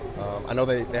I know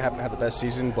they haven't had the best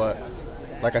season, but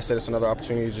like I said, it's another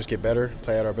opportunity to just get better,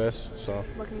 play at our best. So.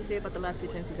 What can you say about the last few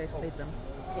times you guys played them?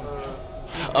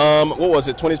 What was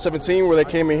it, 2017, where they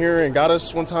came in here and got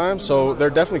us one time? So they're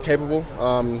definitely capable.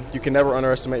 You can never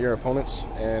underestimate your opponents,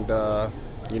 and I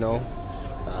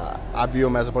view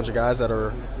them as a bunch of guys that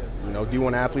are,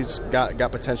 D1 athletes,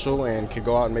 got potential and can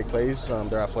go out and make plays.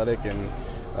 They're athletic, and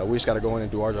we just got to go in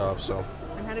and do our job. So.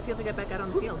 And how did it feel to get back out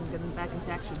on the field and get back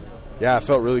into action? Yeah, it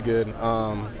felt really good.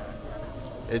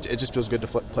 It just feels good to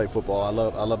play football.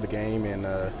 I love the game, and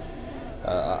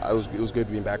it was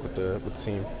good being back with the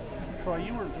team. Troy,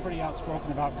 you were pretty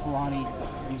outspoken about Kalani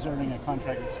deserving a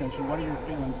contract extension. What are your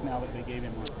feelings now that they gave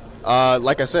him one?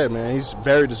 Like I said, man, he's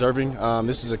very deserving.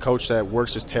 This is a coach that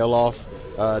works his tail off,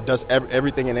 does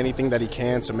everything and anything that he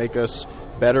can to make us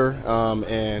better,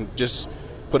 and just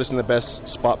put us in the best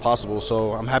spot possible.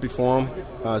 So I'm happy for him.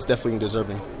 It's definitely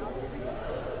deserving.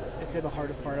 I'd say the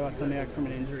hardest part about coming back from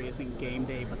an injury isn't game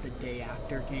day, but the day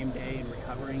after game day and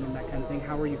recovering and that kind of thing.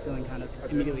 How were you feeling kind of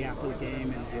immediately after the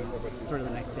game and sort of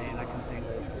the next day and that kind of thing?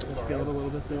 Did you feel it a little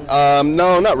bit still?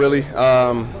 No, not really.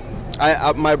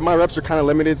 My reps are kind of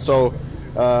limited, so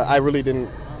I really didn't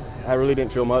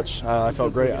feel much. I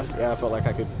felt great. I felt like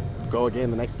I could go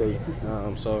again the next day.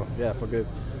 So yeah, I felt good.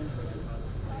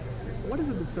 What is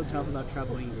it that's so tough about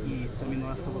traveling east? I mean, the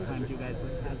last couple of times you guys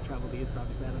have traveled east,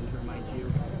 obviously I don't need to remind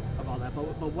you of all that. But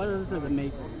what is it that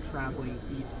makes traveling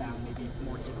eastbound maybe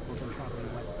more difficult than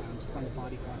traveling westbound, just on the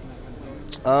body clock and that kind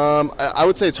of thing? I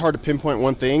would say it's hard to pinpoint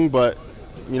one thing, but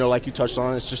like you touched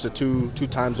on, it's just a two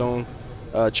time zone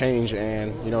change,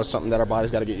 and it's something that our body's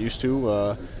got to get used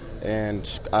to. And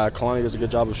Kalani does a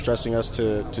good job of stressing us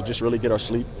to just really get our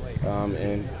sleep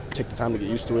and take the time to get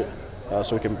used to it.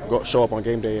 So we can show up on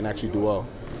game day and actually do well.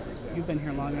 You've been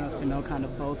here long enough to know kind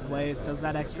of both ways. Does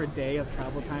that extra day of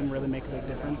travel time really make a big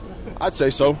difference? I'd say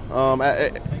so.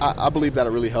 I believe that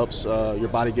it really helps your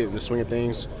body get in the swing of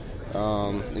things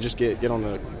and just get on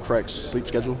the correct sleep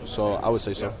schedule. So I would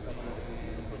say so.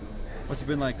 What's it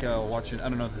been like watching? I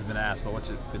don't know if it's been asked, but what's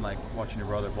it been like watching your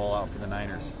brother ball out for the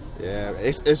Niners? Yeah,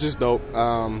 it's just dope.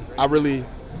 Like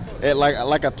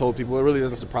I've told people, it really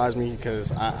doesn't surprise me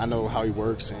because I know how he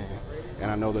works and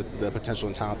I know the potential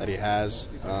and talent that he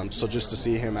has. So just to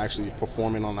see him actually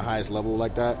performing on the highest level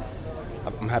like that,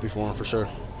 I'm happy for him for sure.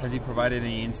 Has he provided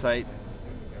any insight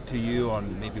to you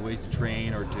on maybe ways to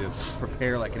train or to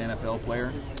prepare like an NFL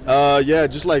player? Yeah,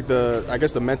 just like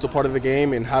the mental part of the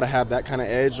game and how to have that kind of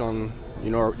edge on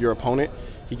your opponent.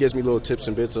 He gives me little tips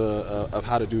and bits of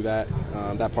how to do that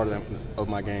part of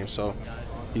my game. So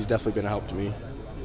he's definitely been a help to me.